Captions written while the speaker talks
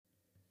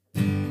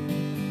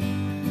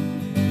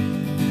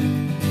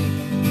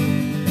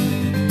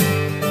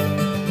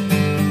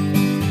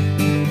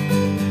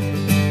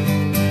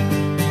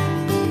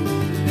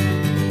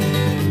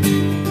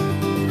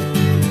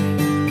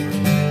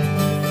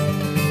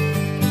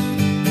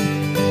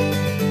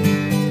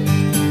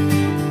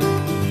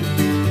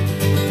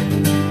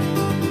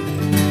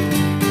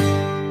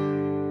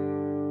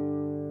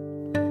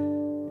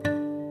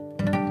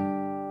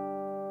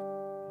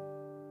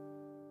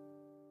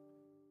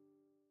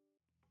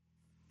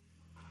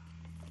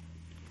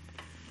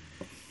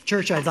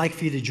Church, I'd like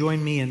for you to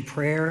join me in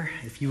prayer,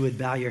 if you would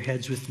bow your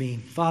heads with me.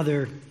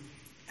 Father,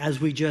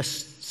 as we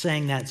just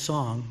sang that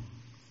song,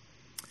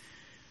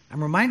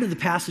 I'm reminded of the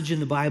passage in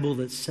the Bible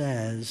that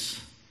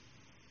says,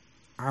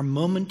 our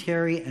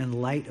momentary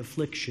and light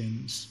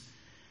afflictions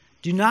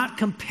do not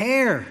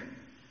compare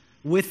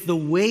with the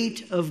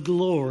weight of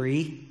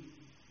glory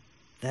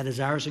that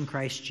is ours in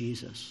Christ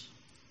Jesus.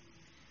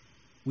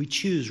 We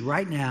choose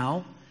right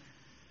now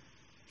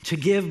to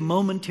give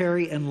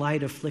momentary and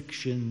light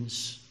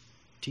afflictions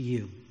to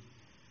you.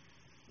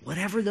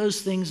 Whatever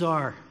those things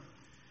are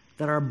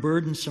that are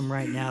burdensome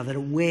right now, that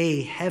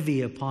weigh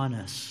heavy upon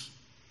us,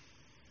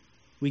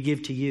 we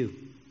give to you.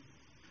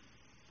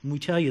 And we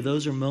tell you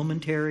those are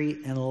momentary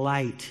and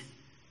light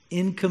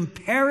in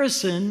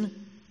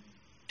comparison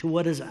to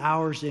what is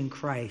ours in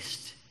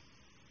Christ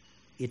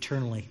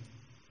eternally.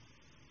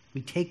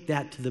 We take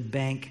that to the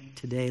bank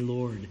today,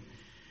 Lord,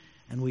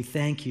 and we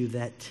thank you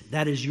that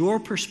that is your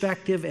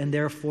perspective and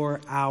therefore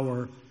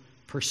our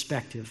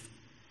perspective.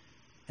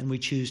 And we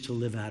choose to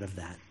live out of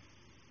that.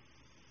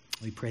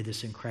 We pray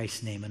this in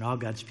Christ's name. And all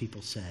God's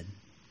people said,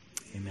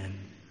 amen.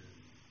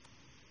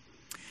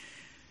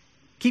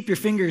 Keep your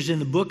fingers in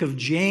the book of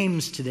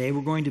James today.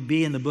 We're going to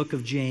be in the book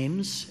of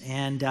James.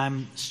 And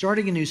I'm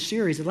starting a new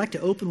series. I'd like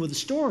to open with a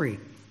story.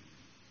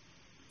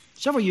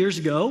 Several years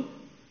ago,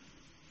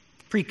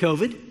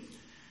 pre-COVID,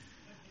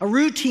 a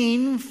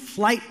routine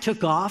flight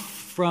took off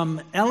from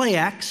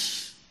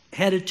LAX,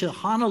 headed to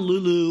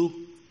Honolulu,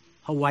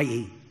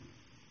 Hawaii.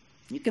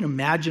 You can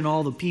imagine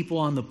all the people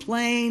on the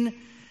plane.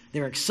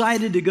 They're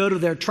excited to go to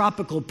their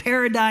tropical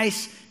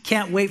paradise,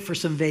 can't wait for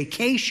some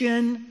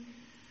vacation.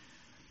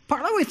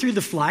 Partway through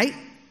the flight,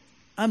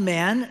 a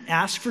man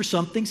asked for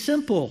something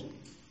simple,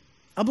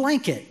 a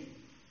blanket.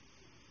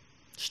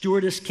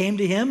 Stewardess came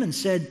to him and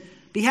said,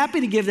 "Be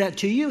happy to give that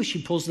to you."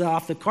 She pulls it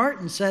off the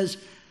cart and says,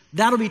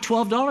 "That'll be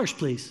 $12,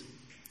 please."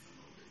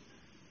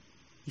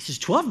 He says,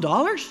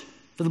 "$12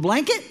 for the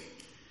blanket?"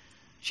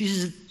 She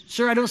says,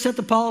 "Sir, I don't set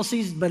the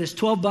policies, but it's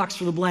 $12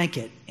 for the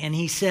blanket." And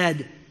he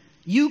said,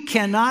 "You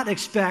cannot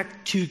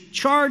expect to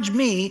charge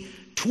me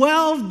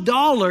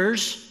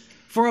 $12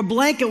 for a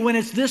blanket when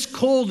it's this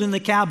cold in the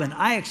cabin.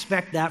 I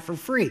expect that for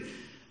free."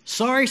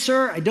 "Sorry,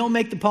 sir, I don't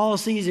make the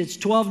policies. It's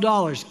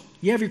 $12.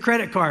 You have your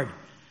credit card."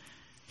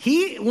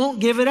 He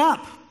won't give it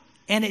up.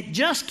 And it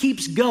just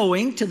keeps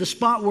going to the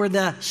spot where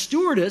the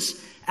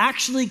stewardess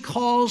actually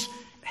calls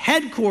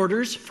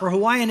headquarters for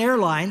Hawaiian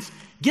Airlines,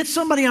 get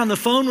somebody on the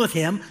phone with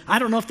him. I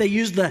don't know if they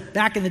used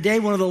back in the day,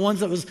 one of the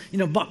ones that was,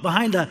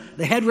 behind the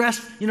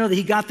headrest, that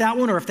he got that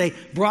one, or if they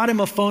brought him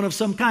a phone of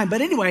some kind.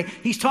 But anyway,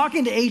 he's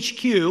talking to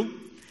HQ,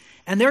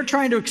 and they're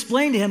trying to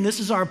explain to him, this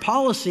is our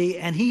policy,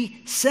 and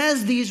he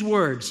says these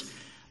words,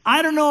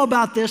 "I don't know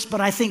about this, but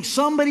I think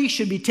somebody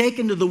should be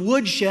taken to the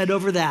woodshed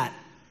over that."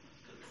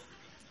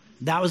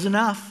 That was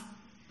enough.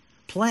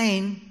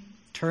 Plane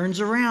turns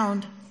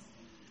around,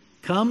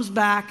 comes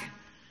back,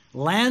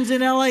 lands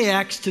in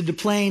LAX to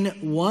deplane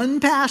one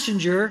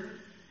passenger,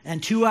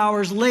 and 2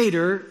 hours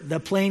later, the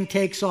plane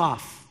takes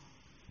off.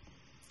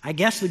 I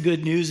guess the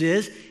good news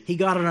is he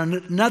got on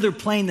another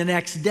plane the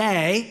next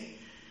day,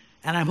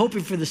 and I'm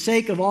hoping for the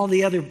sake of all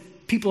the other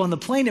people on the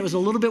plane, it was a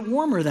little bit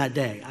warmer that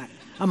day.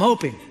 I'm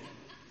hoping.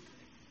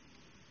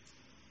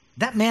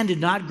 That man did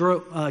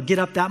not get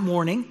up that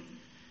morning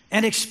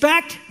and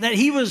expect that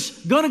he was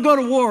going to go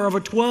to war over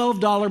a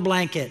 $12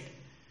 blanket.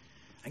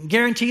 I can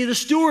guarantee you the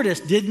stewardess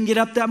didn't get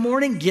up that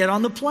morning, get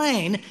on the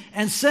plane,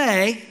 and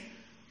say,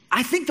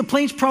 "I think the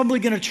plane's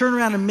probably going to turn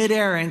around in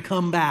midair and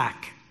come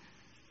back."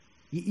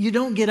 You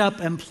don't get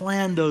up and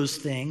plan those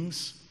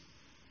things.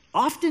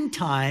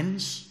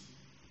 Oftentimes,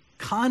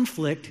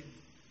 conflict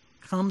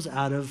comes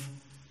out of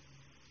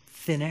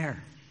thin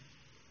air.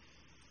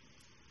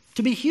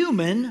 To be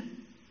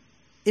human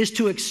is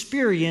to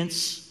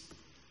experience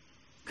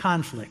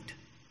conflict.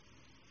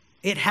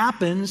 It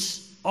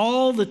happens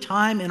all the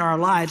time in our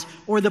lives,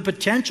 or the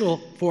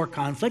potential for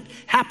conflict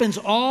happens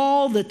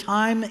all the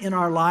time in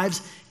our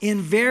lives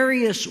in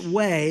various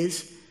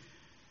ways,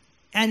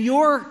 and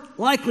you're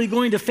likely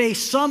going to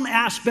face some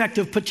aspect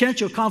of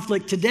potential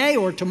conflict today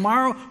or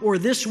tomorrow or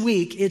this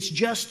week. It's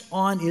just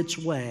on its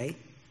way,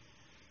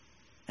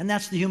 and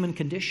that's the human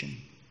condition.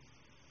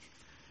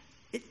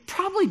 It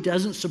probably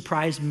doesn't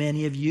surprise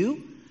many of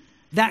you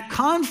that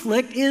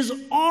conflict is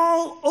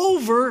all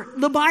over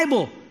the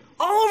Bible.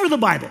 All over the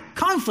Bible.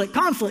 Conflict,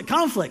 conflict,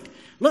 conflict.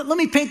 Let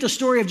me paint the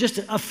story of just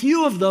a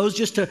few of those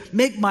just to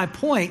make my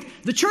point.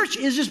 The church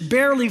is just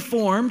barely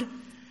formed,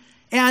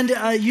 and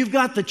you've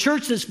got the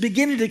church that's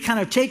beginning to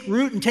kind of take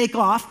root and take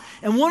off.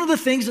 And one of the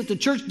things that the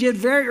church did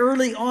very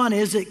early on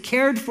is it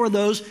cared for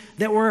those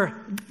that were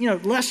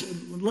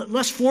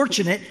less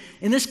fortunate.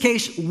 In this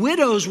case,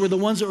 widows were the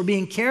ones that were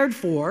being cared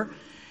for,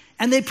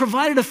 and they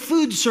provided a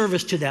food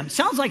service to them.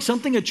 Sounds like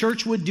something a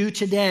church would do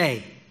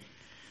today.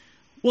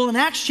 Well, in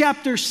Acts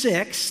chapter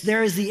 6,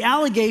 there is the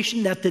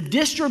allegation that the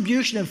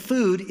distribution of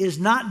food is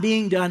not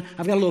being done.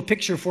 I've got a little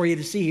picture for you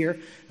to see here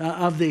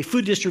of the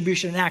food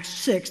distribution in Acts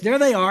 6. There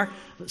they are,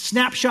 a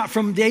snapshot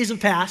from days of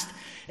past.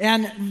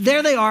 And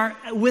there they are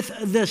with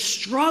the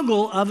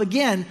struggle of,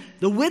 again,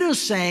 the widows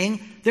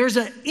saying there's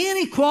an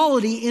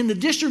inequality in the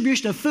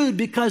distribution of food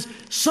because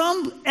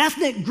some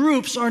ethnic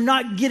groups are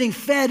not getting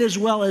fed as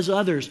well as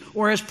others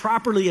or as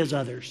properly as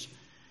others.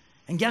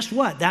 And guess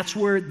what? That's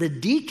where the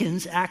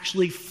deacons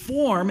actually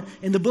form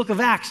in the book of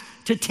Acts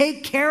to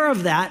take care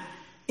of that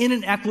in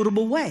an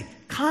equitable way.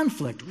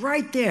 Conflict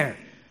right there.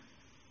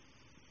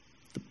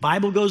 The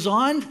Bible goes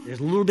on, there's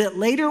a little bit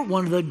later,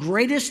 one of the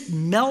greatest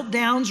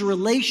meltdowns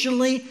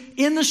relationally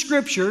in the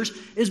scriptures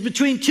is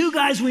between two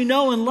guys we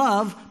know and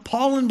love,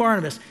 Paul and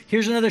Barnabas.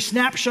 Here's another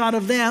snapshot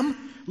of them,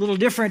 a little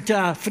different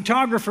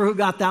photographer who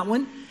got that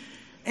one.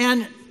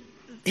 And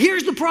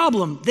here's the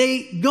problem.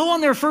 They go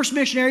on their first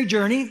missionary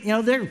journey.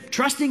 They're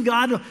trusting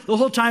God the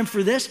whole time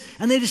for this,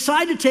 and they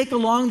decide to take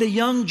along the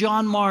young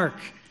John Mark.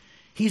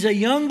 He's a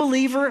young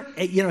believer.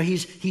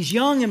 He's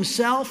young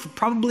himself,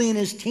 probably in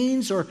his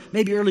teens or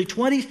maybe early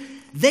 20s.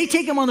 They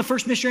take him on the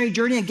first missionary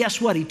journey, and guess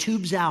what? He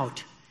tubes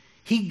out.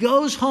 He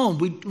goes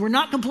home. We're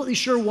not completely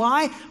sure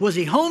why. Was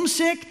he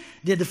homesick?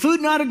 Did the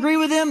food not agree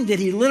with him? Did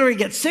he literally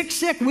get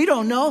sick? We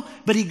don't know.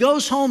 But he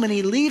goes home, and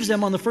he leaves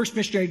them on the first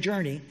missionary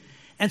journey.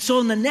 And so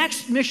in the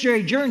next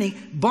missionary journey,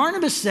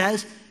 Barnabas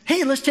says,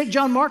 hey, let's take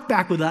John Mark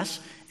back with us.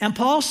 And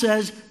Paul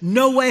says,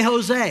 no way,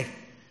 Jose.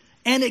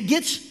 And it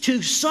gets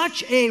to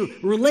such a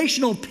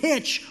relational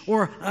pitch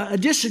or a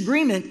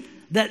disagreement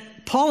that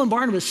Paul and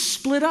Barnabas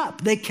split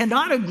up. They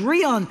cannot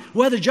agree on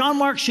whether John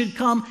Mark should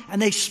come,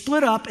 and they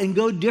split up and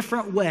go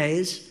different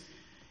ways.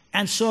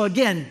 And so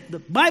again, the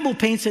Bible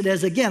paints it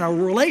as, again, a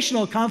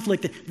relational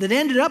conflict that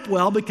ended up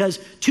well because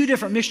two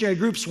different missionary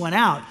groups went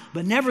out.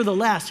 But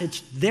nevertheless,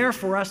 it's there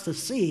for us to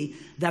see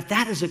that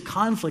that is a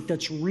conflict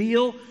that's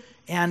real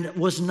and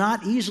was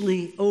not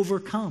easily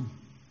overcome.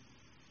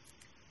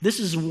 This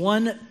is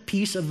one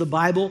piece of the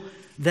Bible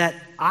that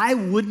I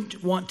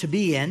wouldn't want to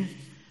be in.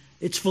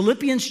 It's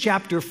Philippians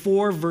chapter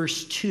 4,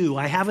 verse 2.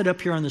 I have it up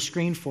here on the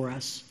screen for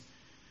us.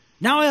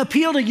 Now I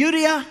appeal to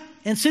Euodia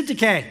and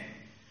Syntyche.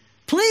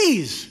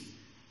 Please,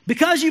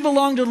 because you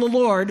belong to the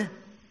Lord,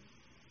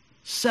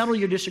 settle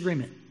your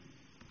disagreement.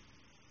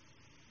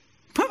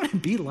 What would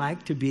it be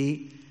like to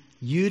be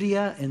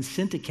Euodia and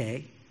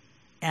Syntyche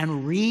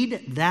and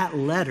read that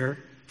letter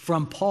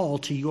from Paul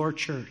to your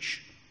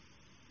church?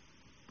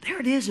 There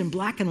it is in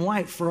black and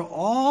white for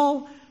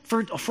all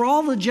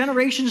the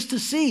generations to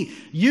see.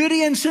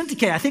 Euodia and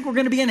Syntyche. I think we're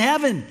going to be in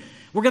heaven.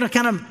 We're going to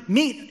kind of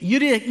meet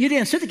Euodia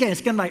and Syntyche. It's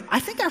going to be like, I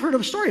think I've heard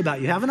of a story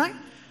about you, haven't I? I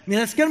mean,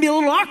 that's going to be a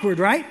little awkward,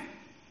 right?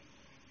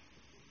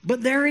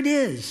 But there it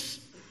is.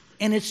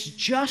 And it's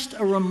just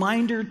a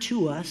reminder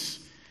to us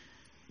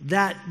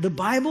that the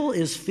Bible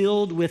is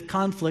filled with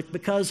conflict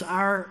because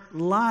our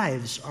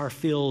lives are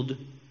filled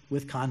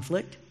with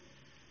conflict.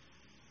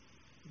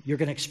 You're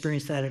going to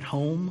experience that at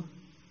home.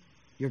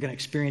 You're going to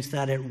experience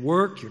that at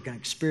work. You're going to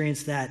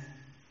experience that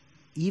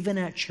even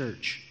at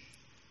church.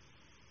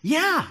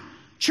 Yeah,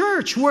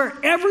 church, where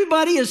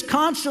everybody is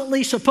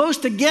constantly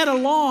supposed to get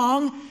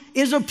along,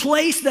 is a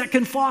place that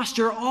can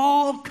foster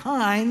all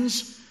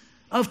kinds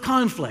of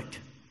conflict.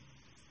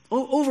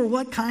 Over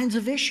what kinds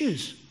of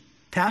issues?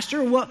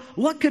 Pastor,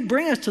 what could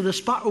bring us to the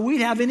spot where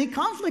we'd have any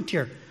conflict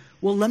here?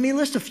 Well, let me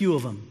list a few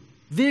of them.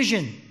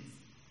 Vision,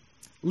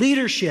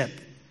 leadership,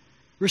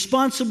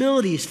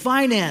 responsibilities,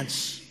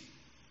 finance.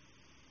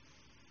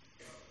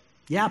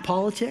 Yeah,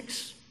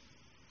 politics,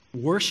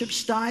 worship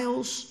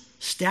styles,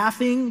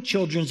 staffing,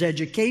 children's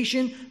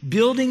education,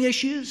 building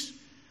issues.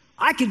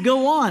 I could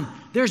go on.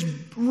 There's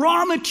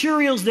raw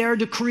materials there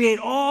to create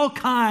all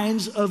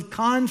kinds of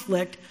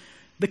conflict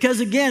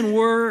because, again,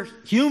 we're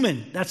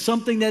human. That's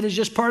something that is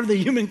just part of the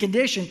human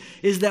condition,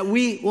 is that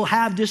we will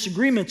have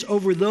disagreements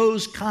over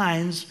those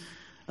kinds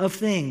of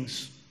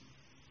things.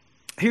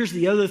 Here's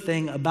the other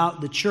thing about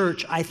the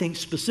church, I think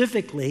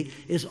specifically,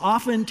 is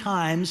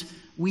oftentimes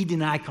we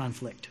deny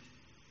conflict.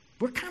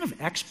 We're kind of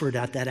expert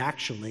at that,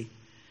 actually.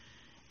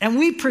 And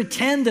we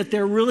pretend that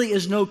there really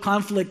is no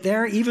conflict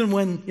there, even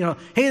when,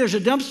 hey, there's a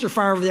dumpster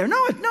fire over there.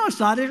 No, it's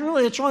not. It's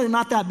really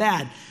not that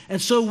bad.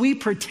 And so we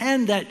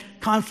pretend that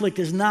conflict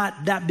is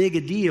not that big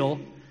a deal.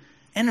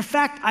 And in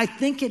fact, I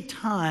think at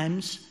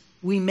times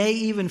we may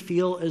even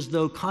feel as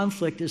though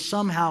conflict is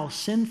somehow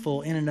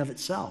sinful in and of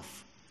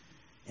itself.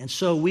 And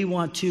so we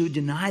want to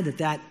deny that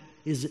that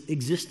is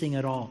existing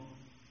at all.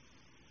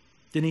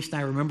 Denise and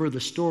I remember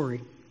the story.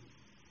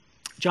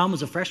 John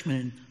was a freshman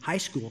in high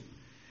school.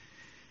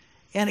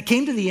 And it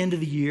came to the end of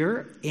the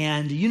year,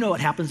 and you know what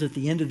happens at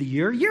the end of the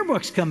year?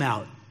 Yearbooks come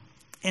out.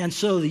 And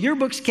so the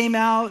yearbooks came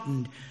out,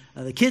 and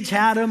the kids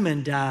had them,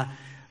 and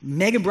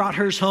Megan brought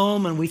hers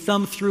home, and we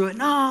thumbed through it.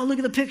 No, look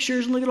at the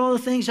pictures, and look at all the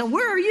things. And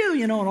where are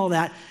you? And all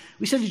that.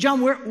 We said to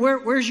John,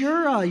 where's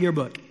your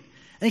yearbook?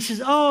 And he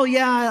says, oh,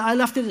 yeah, I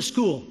left it at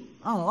school.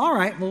 Oh, all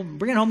right, well,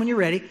 bring it home when you're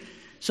ready.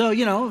 So,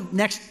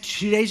 next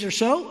 2 days or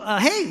so,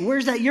 hey,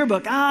 where's that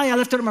yearbook? I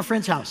left it at my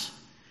friend's house.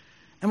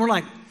 And we're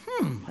like,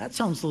 that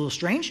sounds a little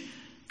strange.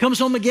 Comes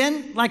home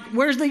again, like,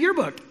 where's the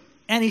yearbook?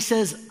 And he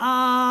says,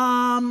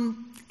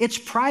 it's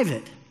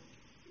private.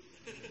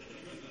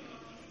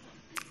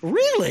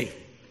 Really?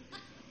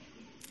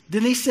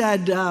 Denise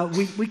said,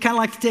 we kind of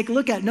like to take a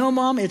look at it. No,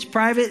 Mom, it's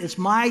private. It's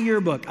my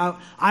yearbook.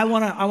 I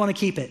want to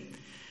keep it.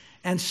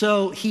 And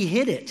so he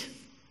hid it.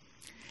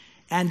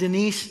 And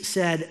Denise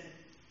said,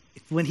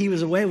 when he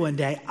was away one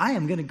day, I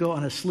am going to go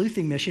on a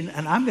sleuthing mission,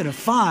 and I'm going to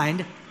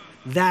find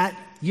that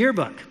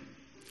yearbook.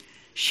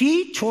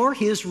 She tore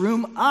his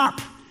room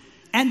up.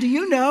 And do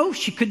you know,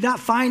 she could not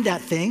find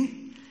that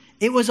thing.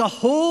 It was a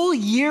whole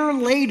year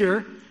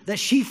later that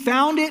she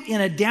found it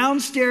in a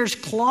downstairs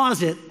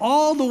closet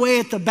all the way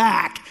at the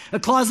back, a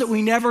closet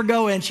we never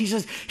go in. She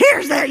says,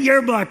 here's that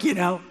yearbook, you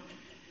know.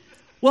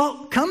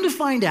 Well, come to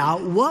find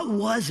out, what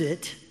was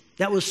it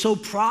that was so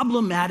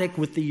problematic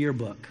with the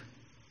yearbook?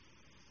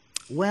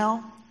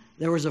 Well,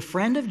 there was a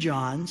friend of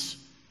John's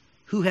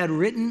who had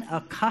written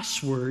a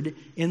cuss word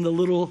in the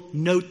little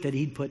note that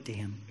he'd put to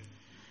him.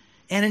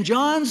 And in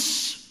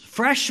John's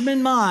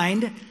freshman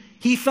mind,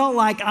 he felt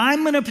like,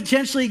 I'm going to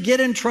potentially get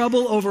in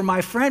trouble over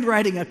my friend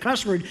writing a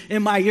cuss word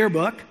in my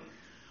yearbook,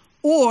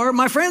 or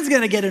my friend's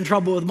going to get in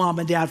trouble with Mom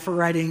and Dad for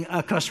writing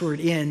a cuss word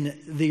in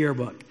the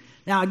yearbook.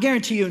 Now, I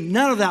guarantee you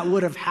none of that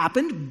would have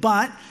happened,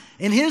 but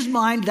in his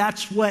mind,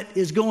 that's what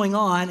is going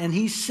on, and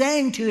he's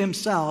saying to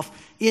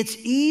himself, it's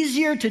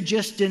easier to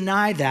just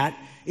deny that.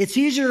 It's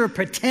easier to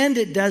pretend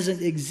it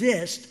doesn't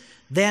exist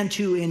than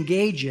to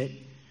engage it.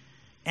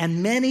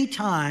 And many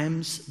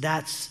times,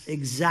 that's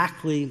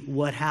exactly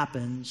what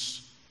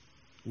happens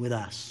with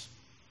us.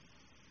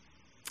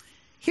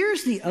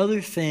 Here's the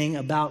other thing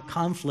about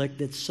conflict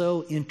that's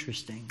so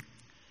interesting.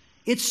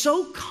 It's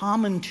so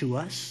common to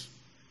us,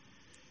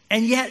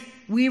 and yet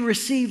we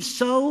receive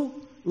so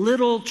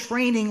little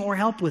training or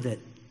help with it.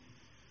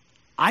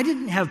 I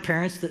didn't have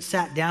parents that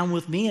sat down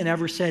with me and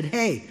ever said,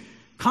 hey,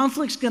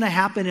 conflict's going to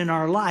happen in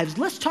our lives.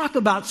 Let's talk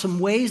about some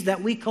ways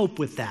that we cope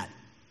with that.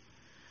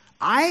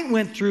 I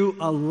went through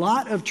a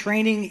lot of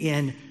training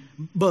in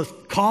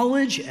both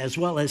college as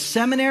well as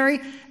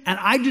seminary, and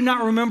I do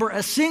not remember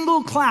a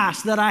single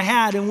class that I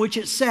had in which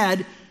it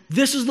said,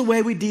 this is the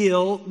way we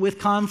deal with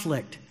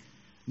conflict.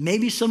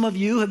 Maybe some of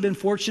you have been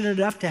fortunate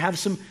enough to have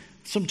some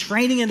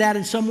training in that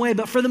in some way,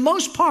 but for the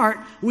most part,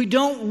 we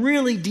don't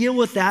really deal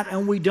with that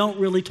and we don't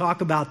really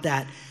talk about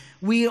that.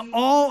 We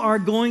all are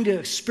going to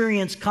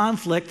experience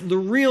conflict. The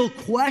real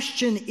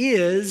question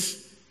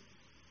is,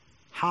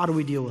 how do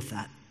we deal with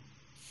that?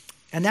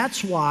 And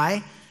that's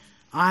why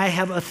I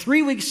have a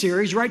 3-week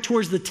series right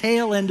towards the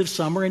tail end of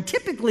summer. And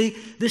typically,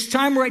 this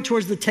time right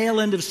towards the tail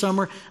end of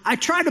summer, I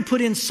try to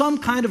put in some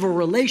kind of a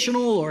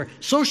relational or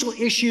social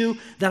issue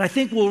that I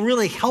think will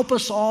really help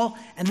us all.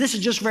 And this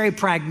is just very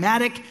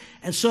pragmatic.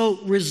 And so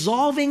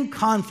resolving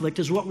conflict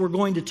is what we're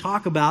going to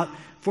talk about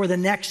for the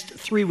next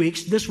 3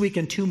 weeks, this week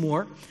and 2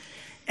 more.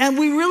 And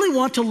we really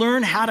want to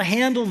learn how to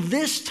handle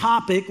this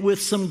topic with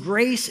some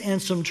grace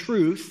and some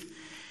truth.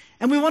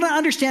 And we want to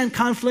understand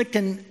conflict,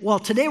 and well,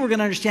 today we're going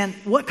to understand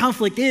what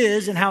conflict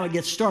is and how it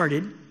gets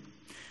started.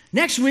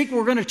 Next week,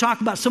 we're going to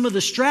talk about some of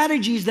the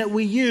strategies that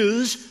we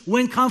use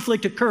when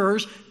conflict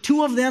occurs.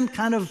 2 of them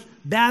kind of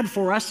bad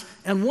for us,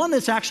 and 1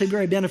 that's actually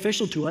very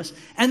beneficial to us.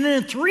 And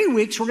then in 3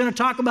 weeks, we're going to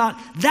talk about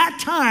that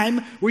time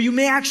where you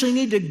may actually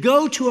need to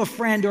go to a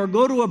friend or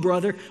go to a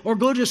brother or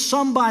go to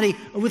somebody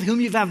with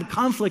whom you've had a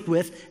conflict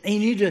with, and you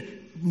need to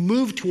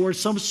move towards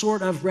some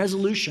sort of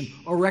resolution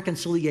or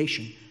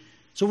reconciliation.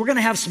 So we're going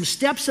to have some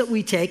steps that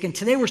we take, and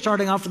today we're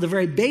starting off with a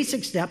very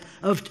basic step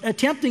of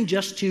attempting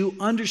just to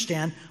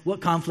understand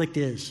what conflict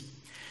is.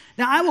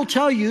 Now, I will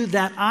tell you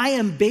that I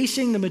am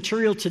basing the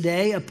material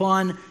today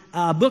upon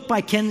a book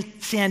by Ken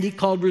Sande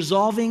called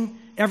Resolving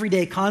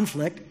Everyday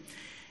Conflict.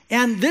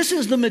 And this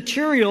is the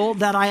material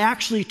that I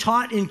actually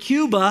taught in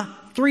Cuba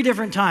 3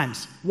 different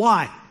times.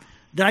 Why?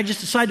 Did I just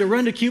decide to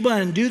run to Cuba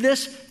and do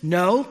this?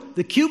 No.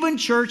 The Cuban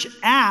church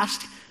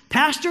asked,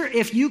 Pastor,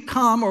 if you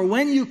come or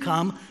when you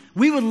come,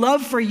 we would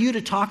love for you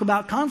to talk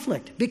about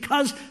conflict,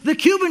 because the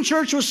Cuban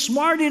church was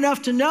smart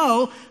enough to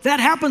know that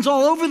happens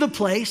all over the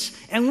place,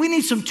 and we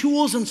need some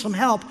tools and some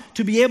help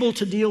to be able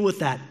to deal with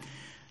that.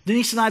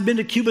 Denise and I have been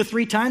to Cuba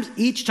 3 times.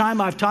 Each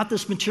time I've taught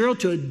this material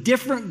to a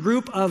different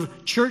group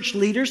of church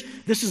leaders.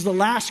 This is the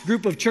last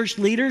group of church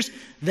leaders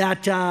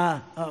that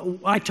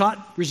I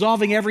taught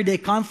Resolving Everyday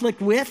Conflict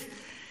with.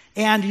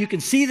 And you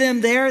can see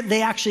them there.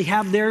 They actually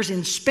have theirs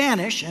in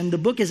Spanish, and the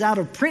book is out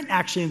of print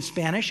actually in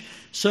Spanish.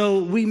 So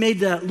we made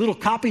the little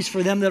copies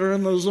for them that are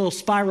in those little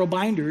spiral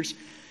binders.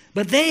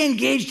 But they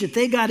engaged it.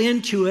 They got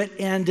into it,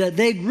 and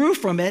they grew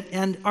from it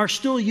and are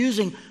still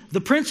using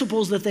the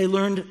principles that they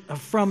learned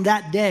from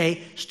that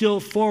day still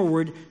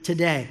forward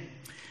today.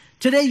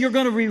 Today you're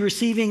going to be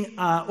receiving,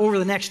 over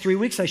the next 3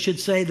 weeks, I should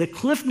say, the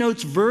Cliff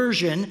Notes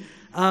version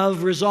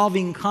of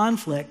Resolving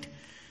Conflict.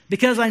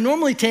 Because I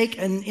normally take,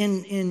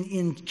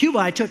 in Cuba,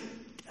 I took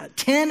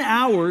 10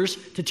 hours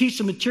to teach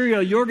the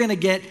material you're going to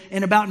get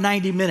in about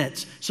 90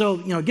 minutes. So,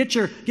 get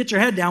your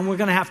head down. We're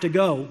going to have to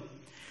go.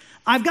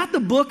 I've got the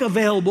book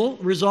available,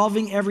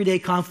 Resolving Everyday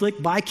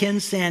Conflict by Ken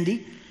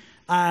Sande.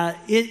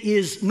 It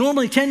is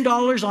normally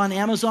 $10 on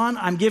Amazon.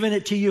 I'm giving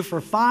it to you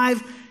for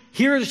 $5.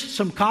 Here's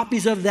some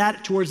copies of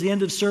that towards the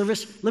end of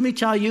service. Let me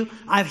tell you,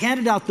 I've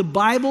handed out the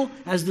Bible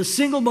as the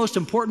single most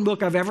important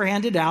book I've ever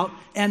handed out,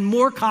 and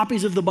more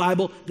copies of the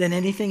Bible than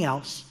anything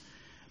else.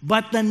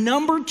 But the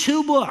number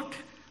 2 book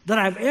that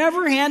I've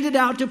ever handed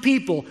out to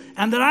people,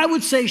 and that I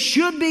would say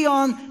should be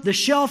on the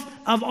shelf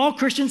of all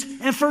Christians,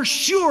 and for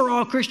sure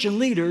all Christian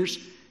leaders,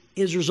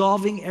 is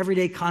Resolving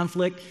Everyday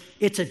Conflict.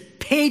 It's a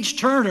page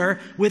turner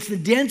with the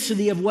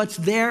density of what's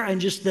there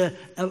and just the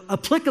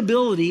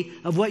applicability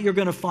of what you're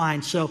going to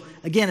find. So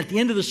again, at the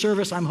end of the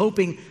service, I'm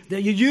hoping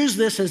that you use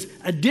this as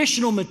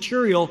additional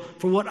material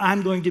for what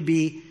I'm going to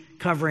be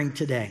covering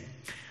today.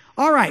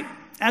 All right,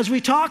 as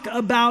we talk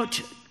about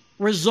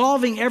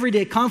resolving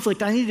everyday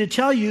conflict, I need to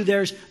tell you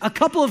there's a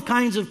couple of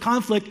kinds of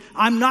conflict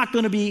I'm not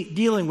going to be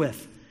dealing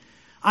with.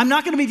 I'm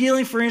not going to be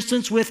dealing, for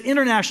instance, with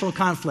international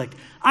conflict.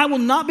 I will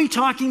not be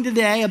talking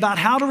today about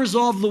how to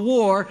resolve the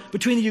war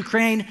between the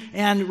Ukraine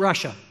and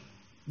Russia.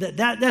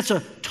 That's a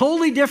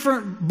totally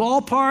different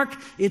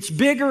ballpark. It's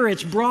bigger,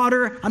 it's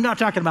broader. I'm not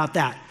talking about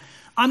that.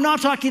 I'm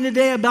not talking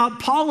today about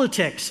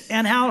politics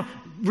and how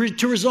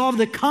to resolve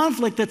the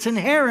conflict that's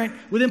inherent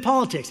within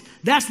politics.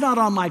 That's not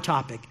on my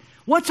topic.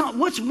 What's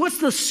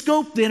the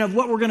scope then of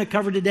what we're going to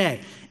cover today?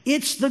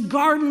 It's the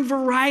garden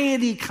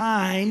variety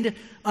kind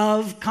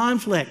of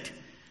conflict.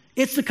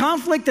 It's the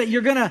conflict that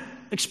you're going to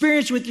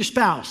experience with your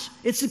spouse.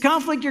 It's the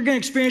conflict you're going to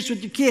experience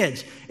with your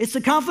kids. It's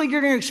the conflict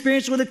you're going to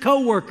experience with a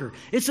coworker.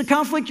 It's the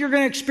conflict you're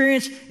going to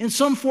experience in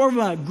some form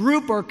of a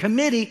group or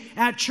committee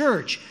at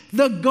church.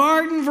 The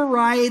garden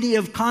variety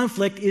of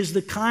conflict is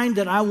the kind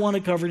that I want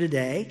to cover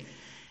today.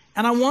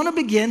 And I want to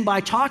begin by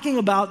talking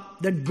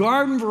about the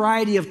garden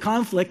variety of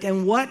conflict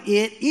and what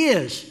it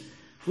is.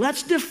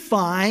 Let's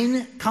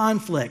define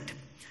conflict.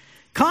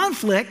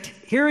 Conflict,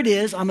 here it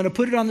is, I'm going to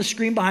put it on the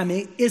screen behind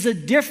me, is a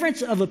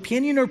difference of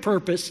opinion or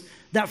purpose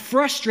that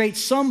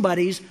frustrates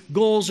somebody's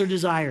goals or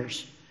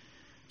desires.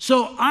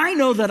 So I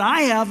know that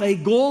I have a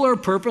goal or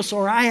purpose,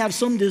 or I have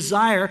some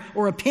desire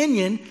or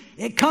opinion.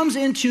 It comes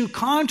into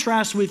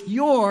contrast with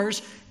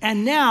yours,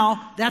 and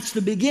now that's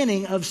the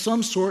beginning of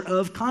some sort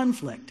of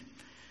conflict.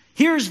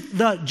 Here's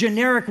the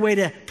generic way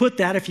to put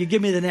that, if you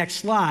give me the next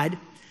slide.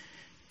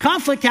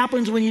 Conflict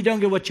happens when you don't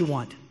get what you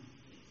want.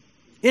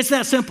 It's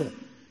that simple.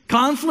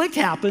 Conflict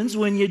happens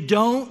when you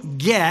don't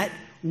get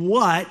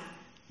what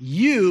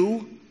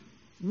you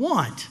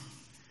want.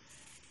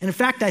 And in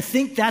fact, I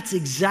think that's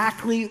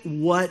exactly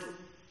what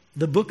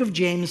the book of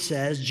James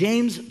says.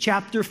 James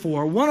chapter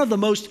 4, one of the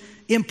most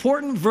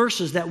important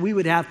verses that we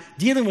would have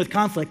dealing with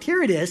conflict.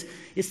 Here it is.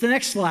 It's the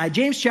next slide.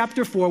 James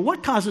chapter 4,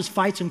 what causes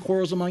fights and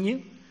quarrels among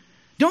you?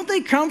 Don't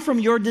they come from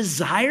your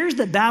desires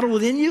that battle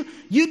within you?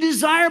 You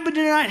desire but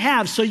do not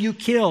have, so you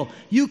kill.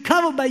 You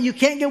covet but you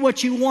can't get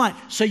what you want,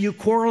 so you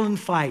quarrel and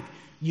fight.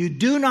 You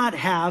do not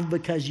have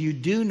because you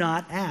do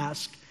not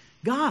ask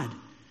God.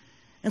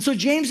 And so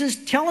James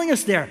is telling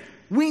us there,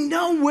 we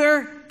know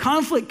where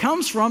conflict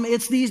comes from.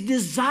 It's these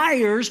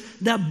desires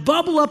that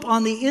bubble up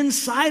on the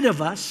inside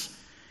of us,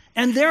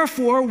 and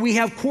therefore we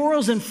have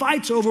quarrels and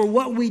fights over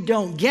what we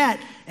don't get.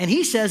 And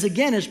he says,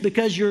 again, it's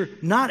because you're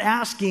not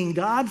asking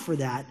God for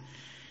that.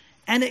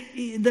 And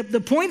the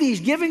point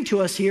he's giving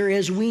to us here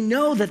is we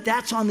know that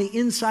that's on the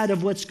inside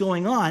of what's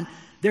going on.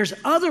 There's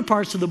other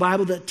parts of the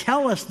Bible that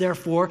tell us,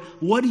 therefore,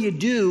 what do you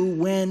do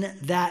when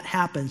that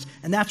happens?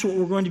 And that's what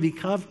we're going to be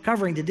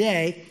covering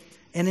today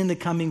and in the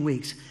coming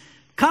weeks.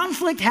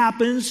 Conflict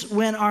happens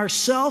when our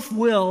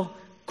self-will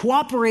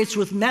cooperates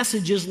with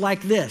messages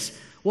like this.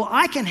 Well,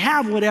 I can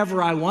have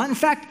whatever I want. In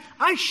fact,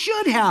 I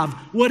should have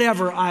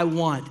whatever I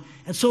want.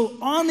 And so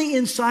on the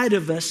inside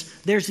of us,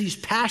 there's these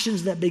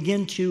passions that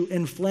begin to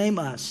inflame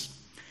us.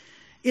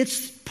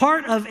 It's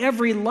part of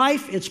every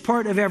life, it's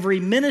part of every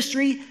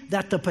ministry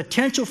that the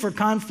potential for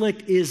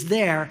conflict is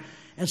there.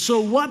 And so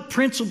what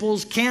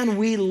principles can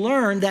we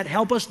learn that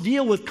help us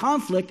deal with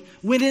conflict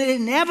when it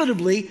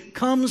inevitably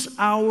comes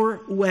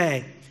our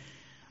way?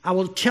 I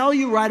will tell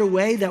you right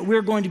away that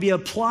we're going to be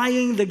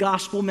applying the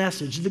gospel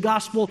message, the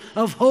gospel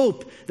of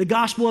hope, the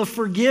gospel of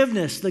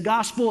forgiveness, the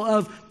gospel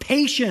of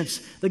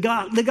patience, the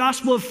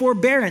gospel of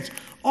forbearance.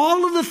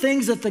 All of the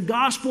things that the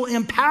gospel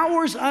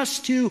empowers us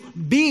to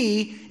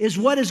be is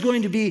what is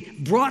going to be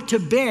brought to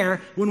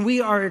bear when we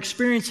are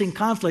experiencing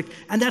conflict.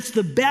 And that's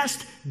the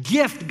best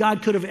gift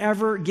God could have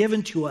ever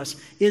given to us,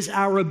 is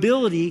our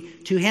ability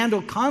to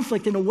handle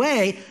conflict in a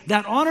way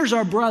that honors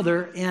our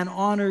brother and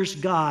honors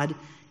God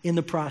in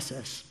the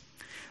process.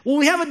 Well,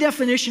 we have a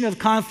definition of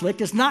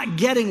conflict. It's not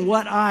getting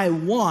what I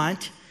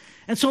want.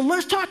 And so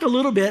let's talk a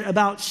little bit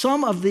about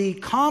some of the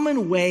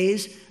common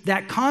ways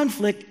that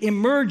conflict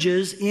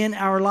emerges in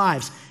our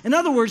lives. In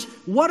other words,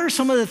 what are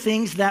some of the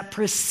things that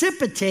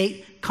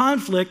precipitate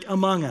conflict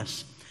among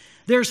us?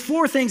 There's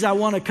 4 things I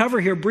want to cover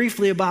here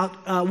briefly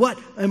about what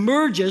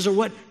emerges or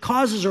what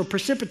causes or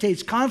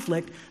precipitates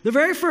conflict. The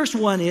very first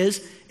one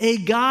is a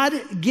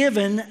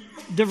God-given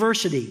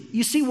diversity.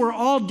 You see, we're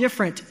all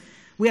different.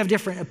 We have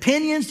different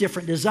opinions,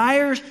 different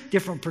desires,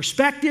 different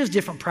perspectives,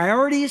 different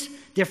priorities,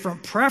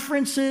 different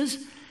preferences.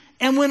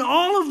 And when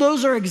all of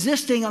those are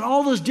existing and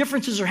all those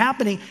differences are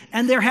happening,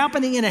 and they're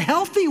happening in a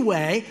healthy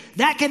way,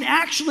 that can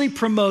actually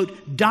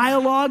promote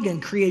dialogue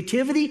and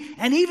creativity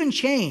and even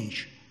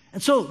change.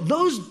 And so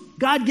those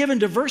God-given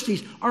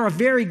diversities are a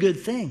very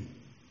good thing.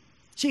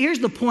 See, here's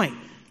the point.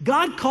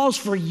 God calls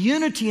for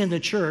unity in the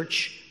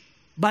church,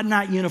 but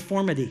not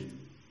uniformity.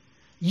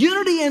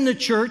 Unity in the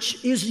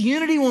church is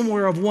unity when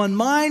we're of one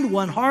mind,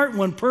 one heart,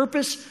 one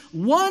purpose,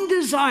 one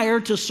desire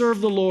to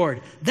serve the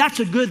Lord. That's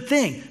a good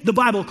thing. The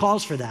Bible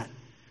calls for that.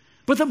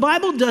 But the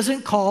Bible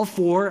doesn't call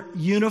for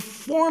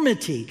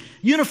uniformity.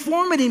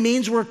 Uniformity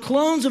means we're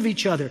clones of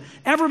each other.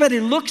 Everybody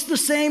looks the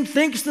same,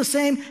 thinks the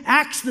same,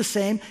 acts the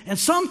same. And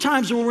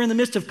sometimes when we're in the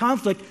midst of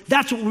conflict,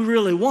 that's what we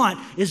really want,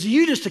 is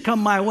you just to come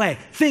my way.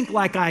 Think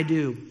like I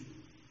do.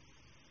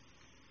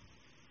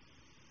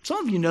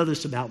 Some of you know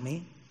this about me.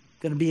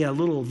 I'm going to be a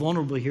little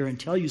vulnerable here and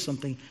tell you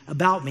something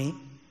about me.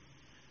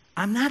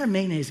 I'm not a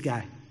mayonnaise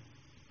guy.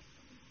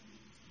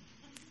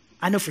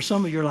 I know for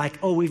some of you are like,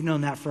 oh, we've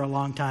known that for a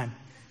long time.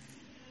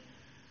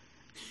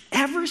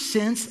 Ever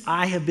since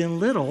I have been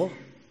little,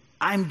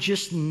 I'm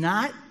just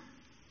not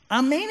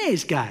a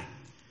mayonnaise guy.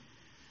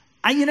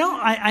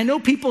 I know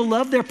people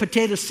love their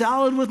potato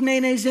salad with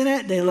mayonnaise in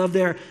it. They love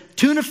their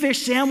tuna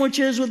fish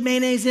sandwiches with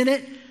mayonnaise in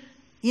it.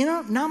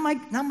 Not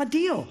my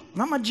deal,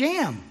 not my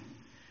jam.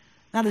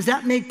 Now, does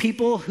that make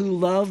people who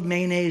love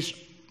mayonnaise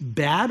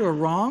bad or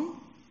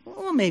wrong?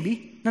 Well,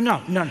 maybe. No.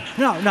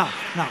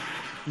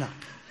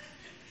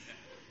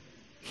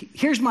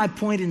 Here's my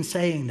point in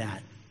saying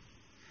that.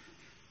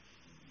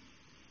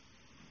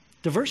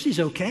 Diversity's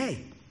okay.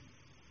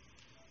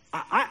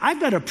 I've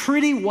got a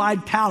pretty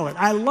wide palate.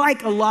 I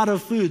like a lot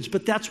of foods,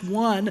 but that's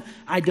one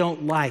I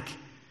don't like.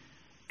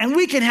 And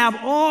we can have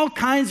all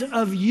kinds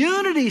of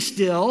unity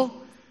still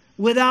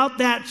without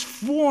that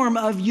form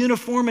of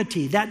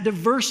uniformity. That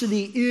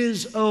diversity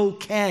is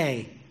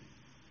okay.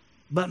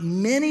 But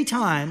many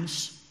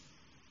times,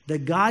 the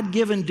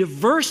God-given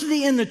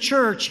diversity in the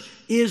church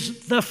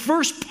is the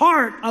first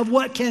part of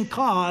what can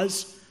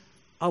cause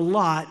a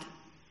lot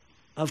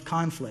of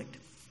conflict.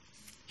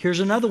 Here's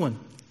another one.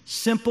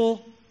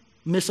 Simple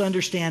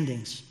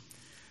misunderstandings.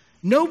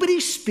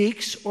 Nobody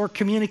speaks or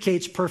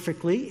communicates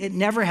perfectly. It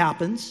never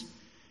happens.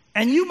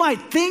 And you might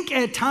think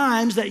at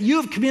times that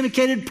you have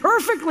communicated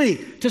perfectly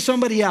to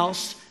somebody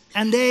else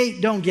and they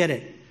don't get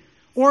it.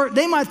 Or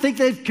they might think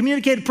they've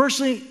communicated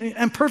personally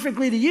and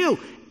perfectly to you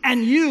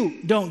and you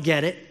don't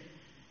get it.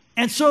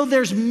 And so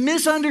there's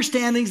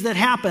misunderstandings that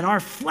happen. Our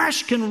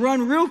flesh can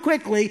run real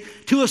quickly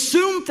to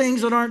assume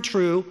things that aren't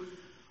true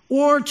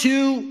or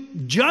to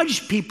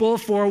judge people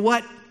for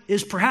what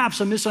is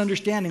perhaps a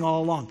misunderstanding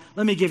all along.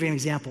 Let me give you an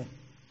example.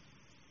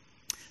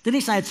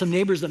 Denise and I had some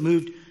neighbors that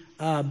moved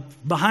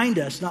behind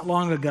us not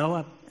long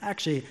ago,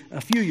 actually a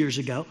few years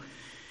ago.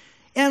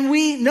 And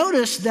we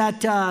noticed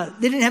that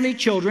they didn't have any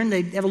children.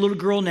 They have a little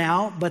girl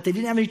now, but they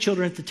didn't have any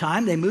children at the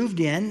time. They moved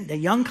in, a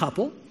young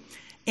couple.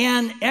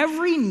 And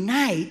every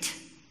night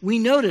we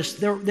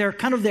noticed their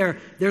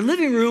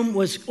living room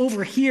was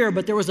over here,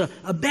 but there was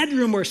a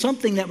bedroom or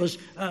something that was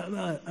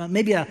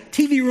maybe a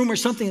TV room or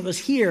something that was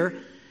here.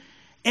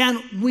 And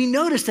we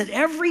noticed that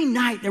every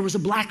night there was a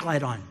black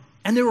light on.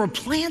 And there were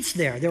plants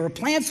there. There were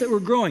plants that were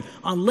growing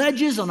on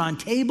ledges and on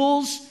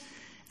tables.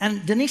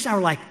 And Denise and I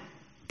were like,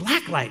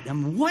 black light. I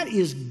mean, what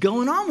is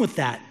going on with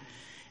that?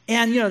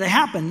 And, they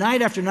happen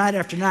night after night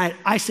after night.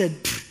 I said,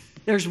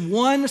 there's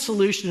one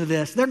solution to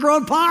this. They're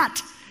growing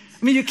pot.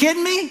 I mean, you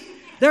kidding me?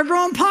 They're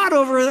growing pot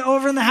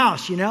over in the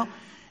house, And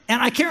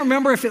I can't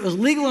remember if it was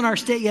legal in our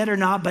state yet or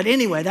not. But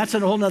anyway, that's a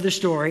whole nother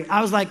story.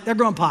 I was like, they're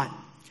growing pot.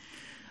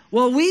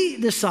 Well, we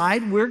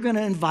decide we're going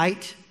to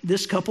invite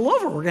this couple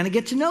over. We're going to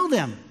get to know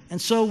them.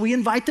 And so we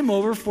invite them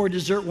over for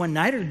dessert one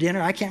night or dinner.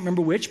 I can't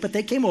remember which, but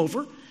they came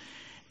over.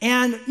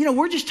 And,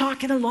 we're just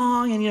talking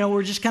along and,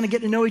 we're just kind of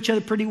getting to know each other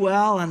pretty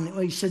well. And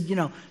we said,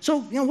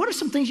 what are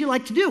some things you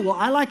like to do? Well,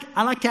 I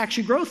like to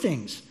actually grow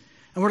things.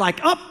 And we're like,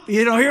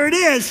 here it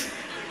is.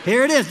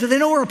 Here it is. Do they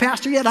know we're a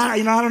pastor yet?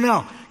 I don't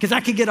know, because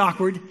that could get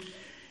awkward.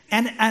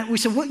 And we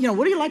said, what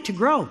do you like to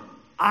grow?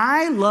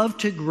 I love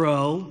to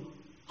grow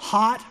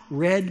hot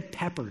red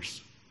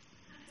peppers.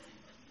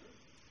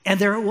 And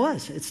there it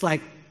was. It's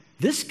like,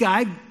 this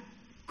guy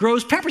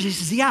grows peppers. He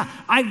says, yeah,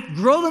 I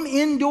grow them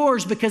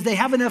indoors because they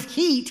have enough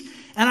heat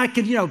and I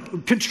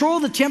can, control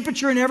the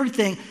temperature and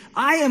everything.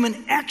 I am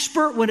an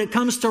expert when it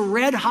comes to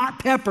red hot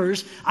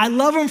peppers. I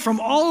love them from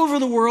all over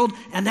the world,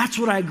 and that's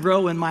what I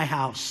grow in my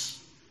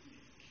house.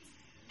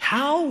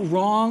 How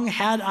wrong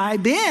had I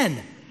been?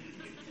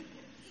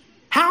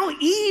 How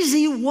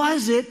easy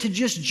was it to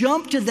just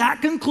jump to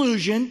that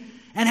conclusion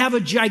and have a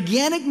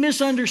gigantic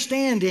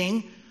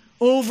misunderstanding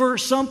over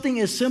something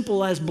as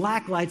simple as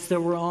black lights that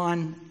were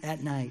on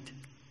at night?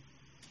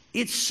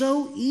 It's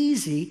so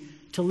easy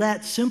to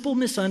let simple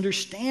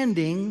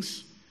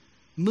misunderstandings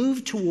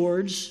move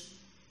towards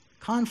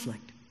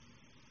conflict.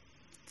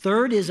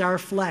 Third is our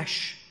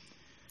flesh,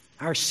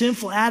 our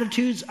sinful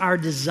attitudes, our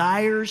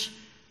desires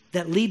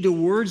that lead to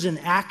words and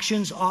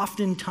actions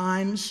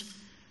oftentimes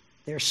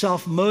They're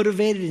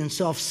self-motivated and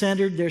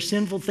self-centered. They're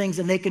sinful things,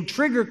 and they can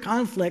trigger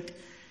conflict.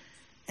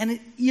 And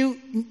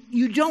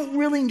you don't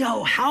really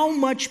know how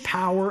much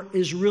power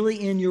is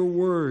really in your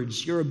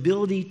words, your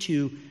ability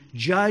to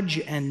judge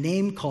and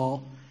name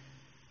call.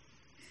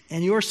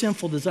 And your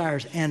sinful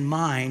desires and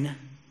mine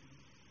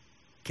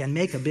can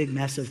make a big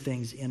mess of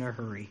things in a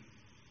hurry.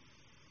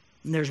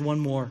 And there's one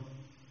more.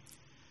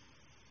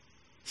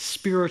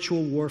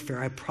 Spiritual warfare.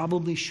 I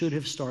probably should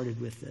have started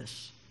with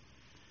this.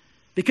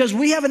 Because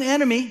we have an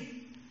enemy,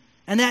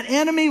 and that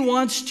enemy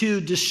wants to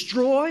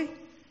destroy,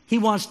 he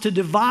wants to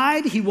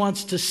divide, he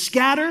wants to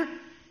scatter,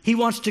 he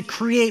wants to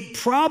create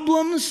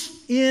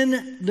problems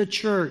in the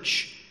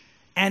church.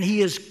 And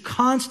he is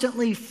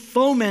constantly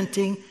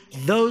fomenting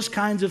those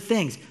kinds of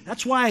things.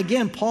 That's why,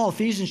 again, Paul,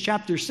 Ephesians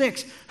chapter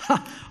 6,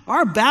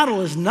 our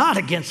battle is not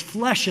against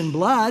flesh and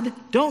blood.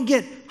 Don't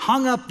get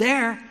hung up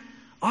there.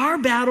 Our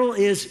battle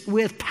is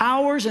with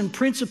powers and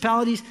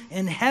principalities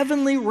in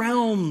heavenly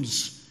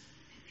realms.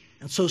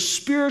 And so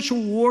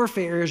spiritual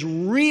warfare is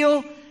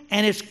real,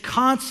 and it's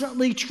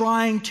constantly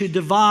trying to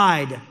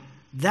divide.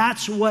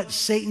 That's what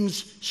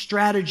Satan's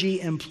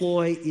strategy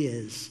employ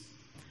is.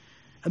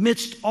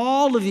 Amidst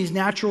all of these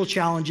natural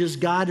challenges,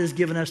 God has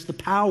given us the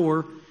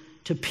power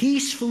to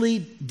peacefully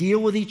deal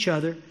with each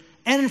other.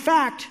 And in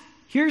fact,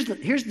 here's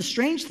the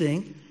strange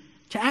thing,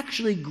 to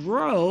actually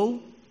grow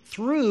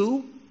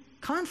through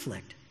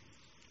conflict.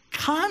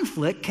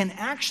 Conflict can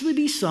actually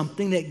be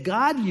something that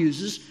God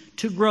uses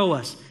to grow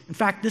us. In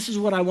fact, this is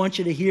what I want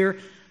you to hear.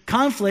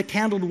 Conflict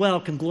handled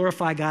well can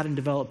glorify God and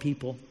develop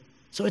people.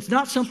 So it's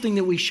not something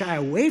that we shy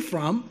away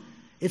from.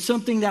 It's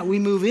something that we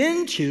move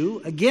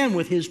into, again,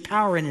 with His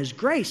power and His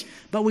grace.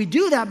 But we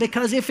do that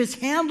because if it's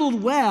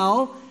handled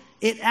well,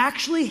 it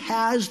actually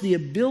has the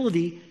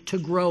ability to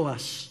grow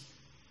us.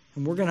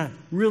 And we're going to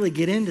really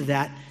get into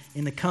that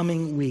in the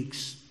coming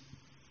weeks.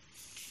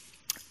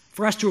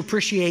 For us to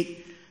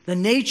appreciate the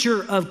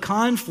nature of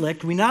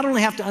conflict, we not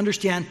only have to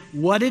understand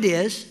what it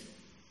is.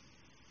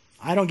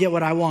 I don't get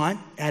what I want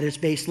at its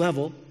base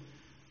level.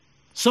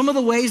 Some of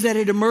the ways that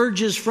it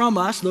emerges from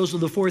us, those are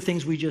the 4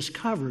 things we just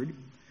covered.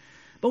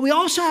 But we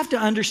also have to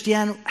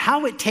understand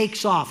how it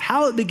takes off,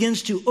 how it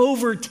begins to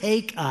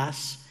overtake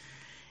us.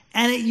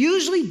 And it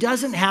usually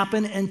doesn't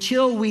happen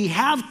until we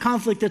have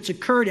conflict that's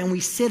occurred and we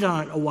sit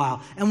on it a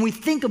while and we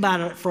think about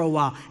it for a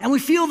while and we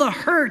feel the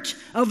hurt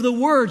of the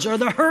words or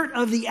the hurt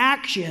of the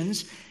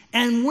actions.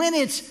 And when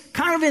it's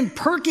kind of been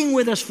perking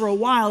with us for a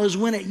while is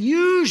when it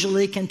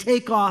usually can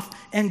take off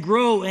and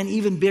grow in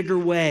even bigger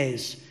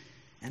ways.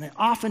 And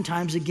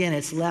oftentimes, again,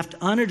 it's left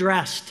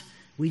unaddressed.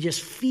 We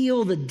just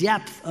feel the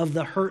depth of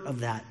the hurt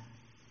of that.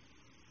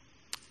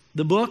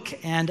 The book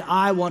and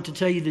I want to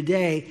tell you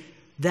today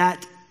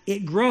that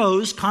it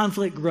grows,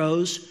 conflict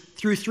grows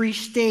through 3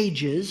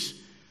 stages.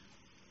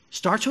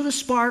 Starts with a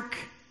spark,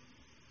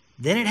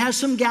 then it has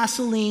some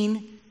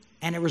gasoline,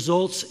 and it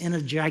results in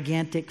a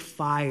gigantic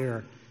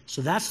fire.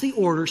 So that's the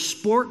order,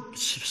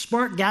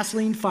 spark,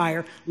 gasoline,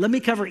 fire. Let me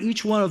cover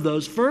each one of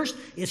those. First,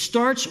 it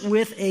starts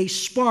with a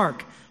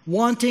spark,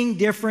 wanting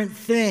different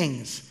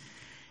things.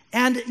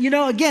 And,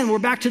 again, we're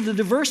back to the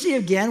diversity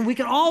again. We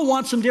can all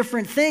want some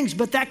different things,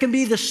 but that can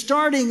be the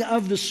starting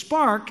of the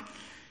spark.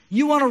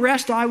 You want to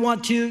rest, I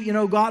want to,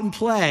 go out and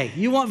play.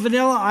 You want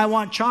vanilla, I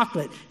want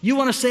chocolate. You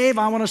want to save,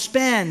 I want to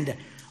spend.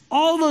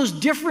 All those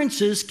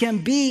differences can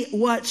be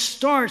what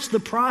starts the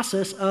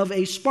process of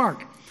a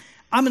spark.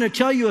 I'm going to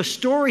tell you a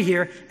story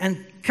here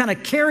and kind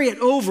of carry it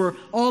over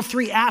all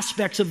 3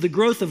 aspects of the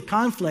growth of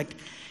conflict.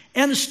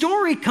 And the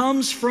story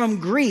comes from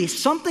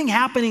Greece, something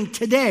happening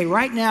today,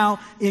 right now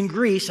in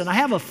Greece. And I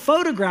have a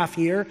photograph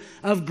here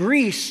of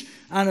Greece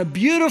on a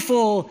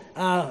beautiful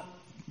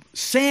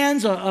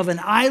sands of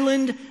an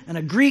island, and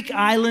a Greek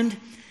island.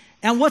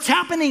 And what's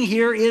happening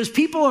here is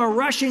people are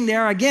rushing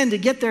there, again, to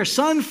get their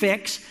sun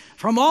fix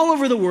from all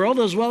over the world,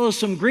 as well as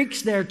some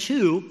Greeks there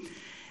too.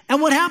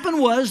 And what happened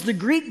was the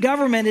Greek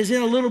government is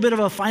in a little bit of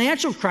a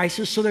financial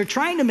crisis, so they're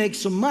trying to make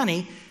some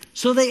money.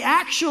 So they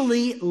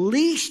actually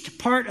leased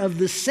part of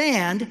the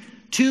sand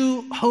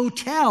to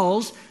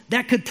hotels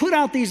that could put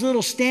out these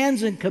little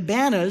stands and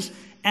cabanas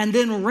and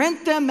then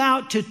rent them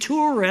out to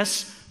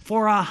tourists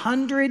for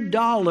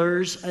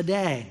 $100 a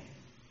day.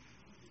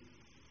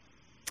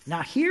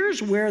 Now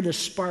here's where the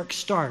spark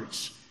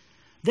starts.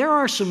 There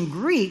are some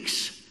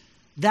Greeks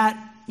that,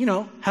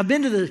 have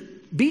been to the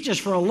beaches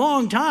for a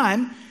long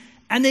time,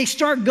 and they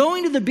start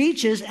going to the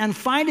beaches and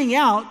finding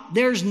out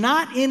there's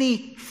not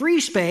any free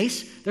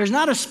space. There's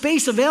not a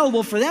space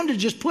available for them to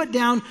just put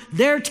down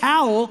their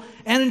towel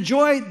and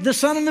enjoy the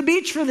sun on the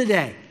beach for the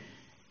day.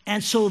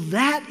 And so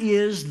that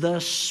is the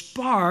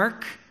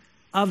spark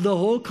of the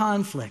whole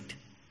conflict.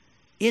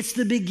 It's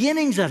the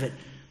beginnings of it.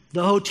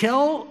 The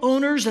hotel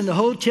owners and the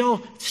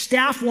hotel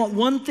staff want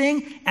one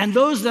thing, and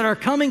those that are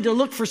coming to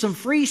look for some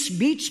free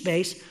beach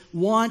space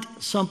want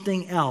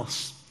something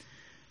else.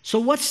 So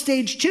what's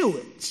stage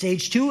 2?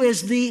 Stage 2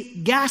 is the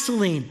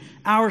gasoline.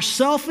 Our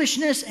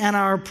selfishness and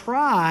our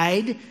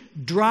pride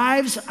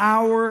drives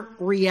our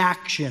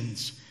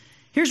reactions.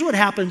 Here's what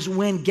happens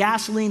when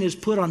gasoline is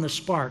put on the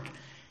spark.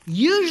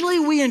 Usually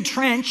we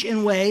entrench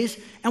in ways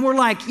and we're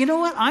like, you know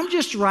what, I'm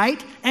just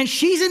right and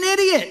she's an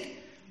idiot.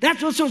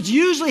 That's what's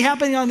usually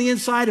happening on the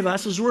inside of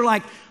us, is we're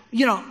like,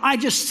 you know, I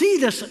just see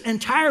this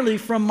entirely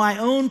from my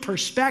own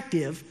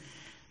perspective.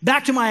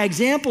 Back to my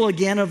example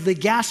again of the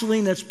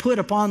gasoline that's put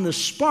upon the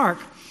spark.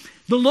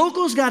 The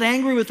locals got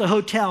angry with the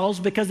hotels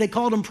because they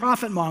called them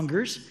profit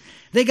mongers.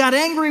 They got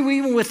angry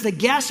even with the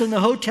guests and the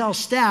hotel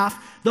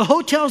staff. The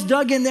hotels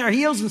dug in their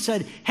heels and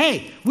said,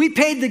 hey, we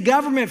paid the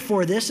government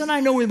for this, and I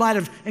know we might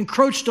have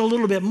encroached a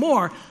little bit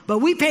more, but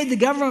we paid the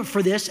government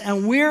for this,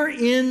 and we're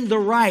in the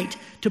right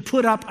to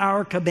put up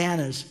our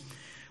cabanas.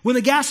 When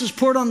the gas is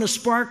poured on the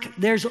spark,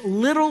 there's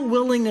little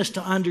willingness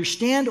to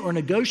understand or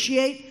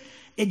negotiate.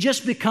 It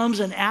just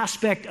becomes an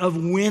aspect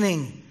of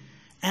winning.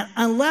 And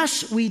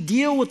unless we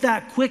deal with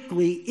that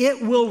quickly,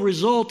 it will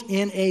result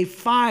in a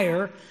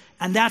fire.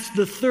 And that's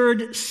the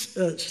third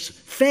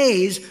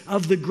phase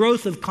of the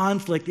growth of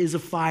conflict, is a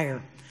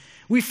fire.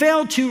 We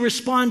fail to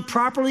respond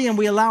properly, and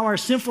we allow our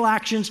sinful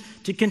actions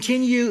to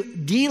continue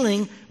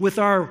dealing with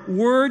our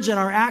words and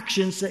our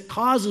actions that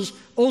causes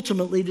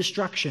ultimately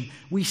destruction.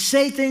 We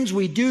say things,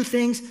 we do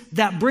things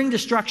that bring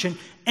destruction.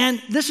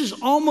 And this is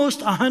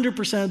almost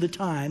 100% of the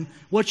time.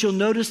 What you'll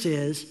notice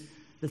is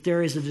that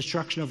there is a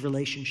destruction of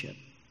relationship.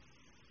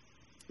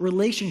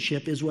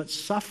 Relationship is what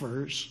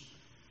suffers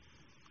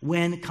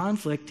when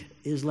conflict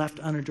is left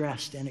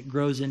unaddressed and it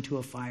grows into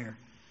a fire.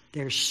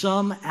 There's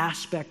some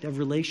aspect of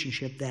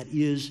relationship that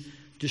is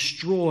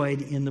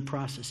destroyed in the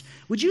process.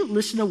 Would you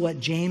listen to what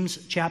James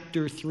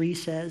chapter 3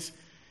 says?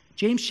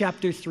 James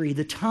chapter 3,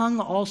 the tongue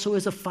also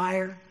is a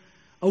fire,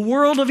 a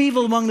world of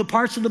evil among the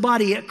parts of the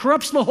body. It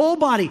corrupts the whole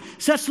body,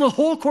 sets the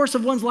whole course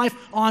of one's life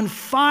on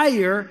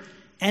fire,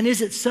 and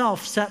is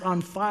itself set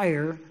on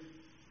fire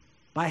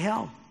by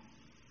hell.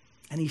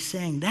 And he's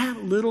saying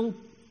that little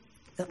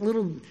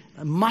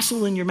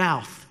muscle in your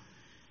mouth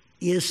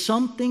is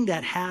something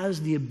that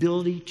has the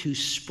ability to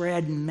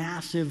spread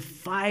massive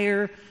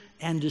fire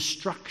and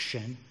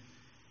destruction.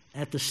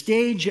 At the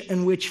stage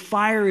in which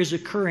fire is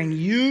occurring,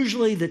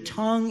 usually the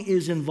tongue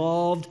is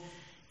involved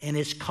and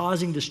it's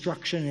causing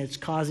destruction and it's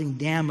causing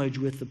damage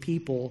with the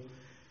people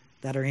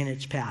that are in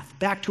its path.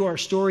 Back to our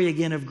story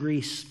again of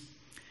Greece.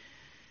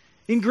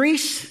 In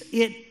Greece,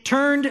 it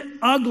turned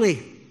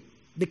ugly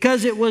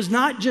because it was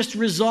not just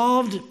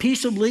resolved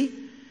peaceably.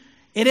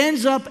 It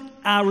ends up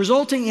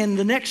resulting in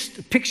the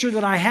next picture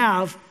that I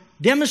have,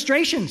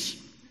 demonstrations.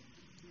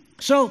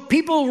 So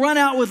people run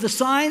out with the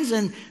signs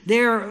and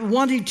they're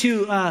wanting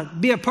to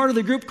be a part of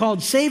the group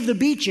called Save the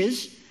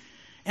Beaches.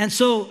 And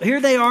so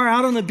here they are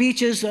out on the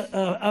beaches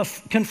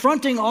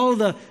confronting all of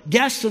the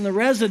guests and the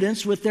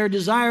residents with their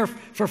desire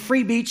for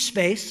free beach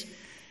space.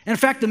 And in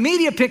fact, the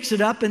media picks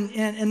it up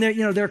and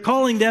they're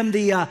calling them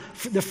the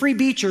free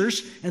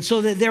beachers. And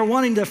so they're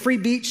wanting the free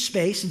beach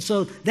space. And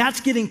so that's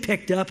getting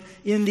picked up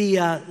in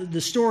the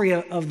story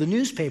of the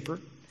newspaper.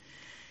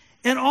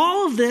 And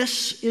all of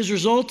this is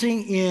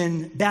resulting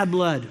in bad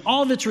blood.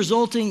 All of it's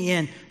resulting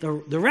in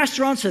the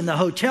restaurants and the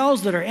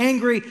hotels that are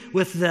angry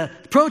with the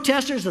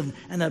protesters and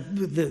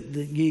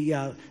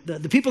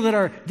the people that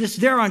are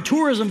there on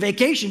tourism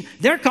vacation.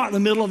 They're caught in the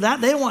middle of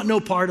that. They want no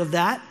part of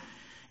that.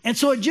 And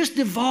so it just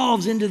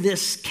devolves into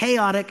this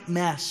chaotic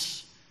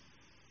mess.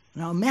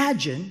 Now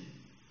imagine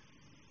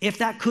if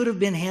that could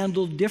have been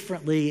handled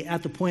differently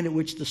at the point at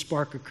which the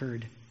spark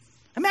occurred.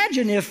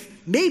 Imagine if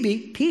maybe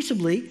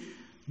peaceably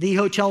the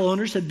hotel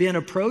owners had been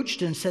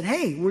approached and said,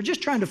 hey, we're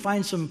just trying to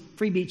find some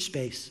free beach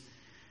space.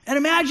 And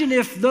imagine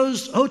if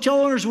those hotel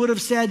owners would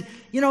have said,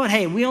 you know what,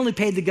 hey, we only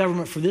paid the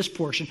government for this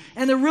portion,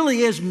 and there really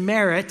is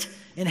merit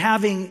in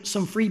having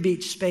some free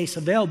beach space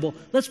available.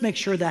 Let's make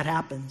sure that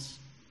happens.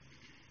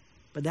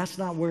 But that's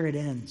not where it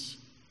ends.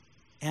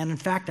 And in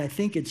fact, I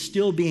think it's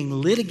still being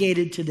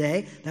litigated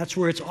today. That's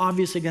where it's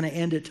obviously going to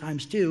end at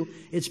times too.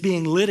 It's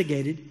being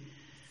litigated.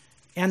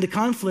 And the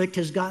conflict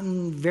has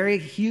gotten very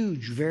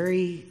huge,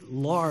 very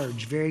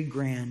large, very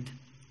grand.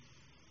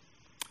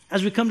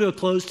 As we come to a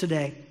close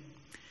today,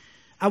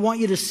 I want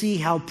you to see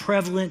how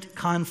prevalent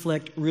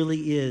conflict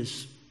really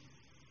is.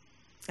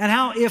 And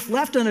how, if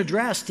left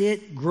unaddressed,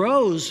 it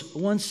grows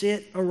once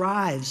it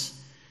arrives.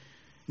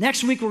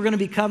 Next week, we're going to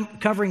be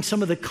covering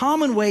some of the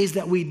common ways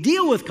that we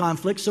deal with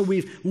conflict. So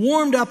we've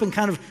warmed up and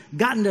kind of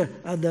gotten to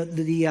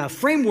the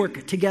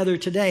framework together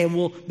today, and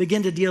we'll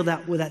begin to deal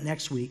with that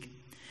next week.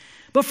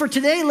 But for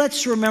today,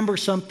 let's remember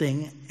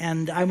something,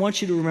 and I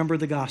want you to remember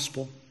the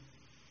gospel.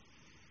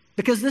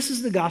 Because this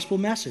is the gospel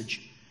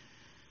message.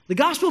 The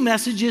gospel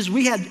message is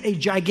we had a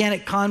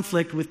gigantic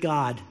conflict with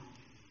God.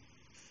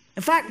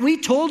 In fact, we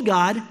told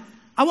God,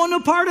 I want no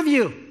part of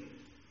you.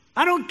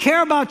 I don't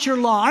care about your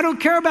law. I don't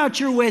care about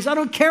your ways. I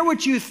don't care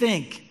what you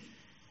think.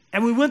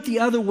 And we went the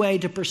other way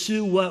to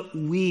pursue what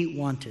we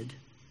wanted.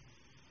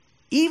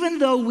 Even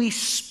though we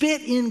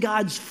spit in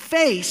God's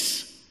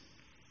face,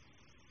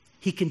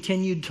 He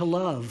continued to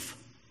love.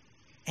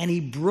 And He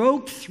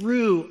broke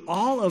through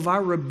all of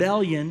our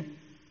rebellion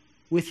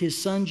with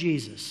His Son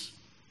Jesus,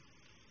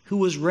 who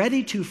was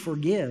ready to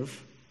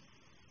forgive,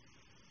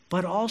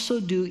 but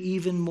also do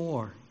even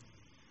more,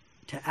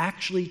 to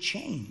actually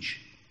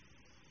change.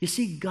 You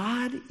see,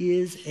 God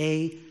is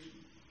a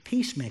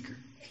peacemaker.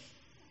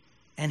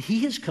 And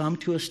he has come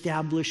to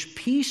establish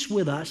peace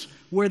with us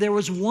where there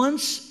was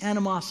once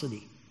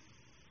animosity.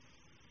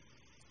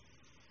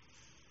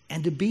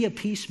 And to be a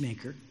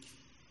peacemaker,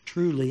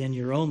 truly in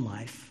your own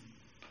life,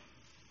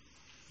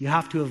 you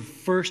have to have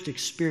first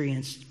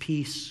experienced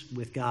peace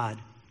with God.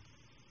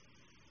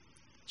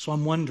 So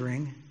I'm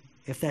wondering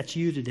if that's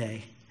you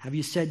today. Have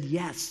you said,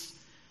 yes,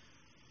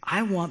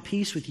 I want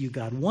peace with you,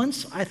 God?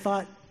 Once I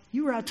thought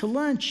you were out to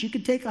lunch, you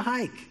could take a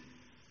hike.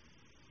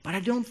 But I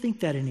don't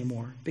think that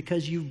anymore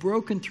because you've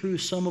broken through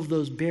some of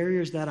those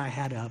barriers that I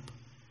had up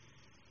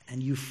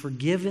and you've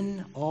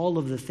forgiven all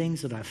of the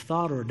things that I've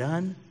thought or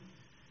done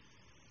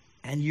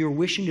and you're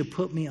wishing to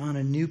put me on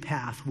a new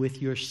path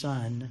with your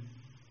Son,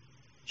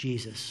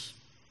 Jesus.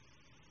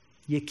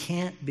 You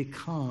can't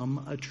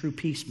become a true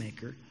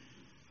peacemaker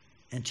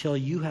until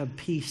you have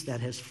peace that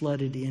has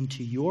flooded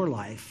into your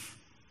life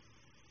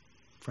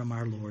from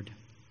our Lord.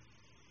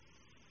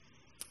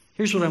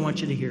 Here's what I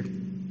want you to hear.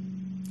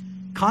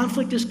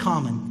 Conflict is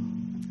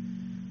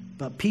common,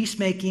 but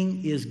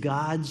peacemaking is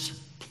God's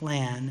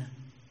plan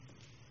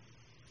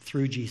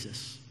through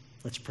Jesus.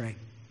 Let's pray.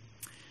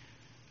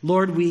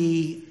 Lord,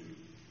 we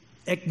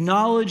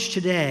acknowledge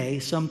today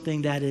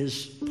something that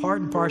is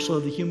part and parcel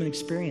of the human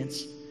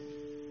experience.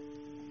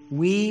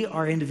 We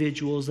are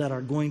individuals that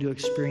are going to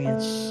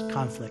experience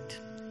conflict.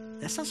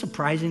 That's not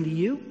surprising to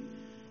you.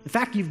 In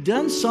fact, you've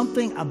done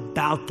something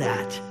about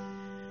that.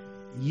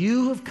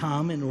 You have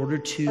come in order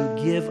to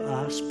give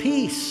us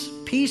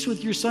peace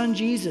with your Son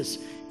Jesus.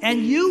 And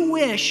you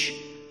wish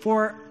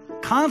for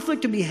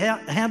conflict to be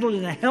handled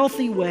in a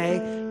healthy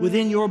way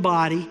within your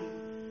body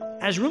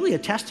as really a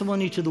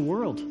testimony to the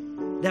world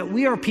that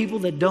we are people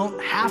that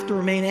don't have to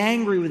remain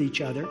angry with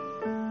each other,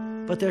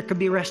 but there could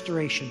be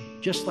restoration,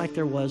 just like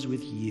there was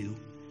with you.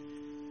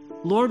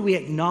 Lord, we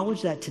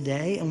acknowledge that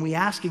today, and we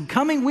ask in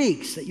coming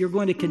weeks that you're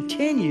going to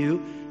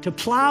continue to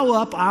plow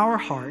up our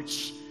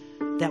hearts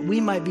that we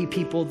might be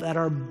people that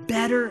are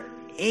better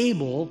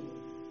able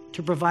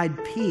to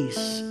provide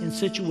peace in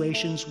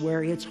situations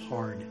where it's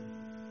hard.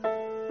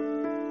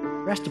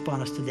 Rest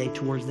upon us today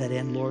towards that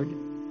end, Lord.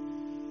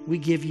 We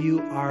give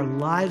you our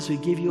lives, we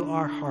give you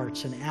our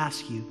hearts, and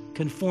ask you,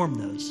 conform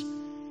those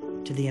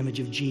to the image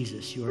of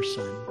Jesus, your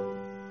Son.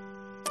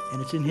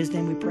 And it's in his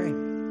name we pray.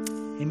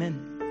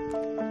 Amen.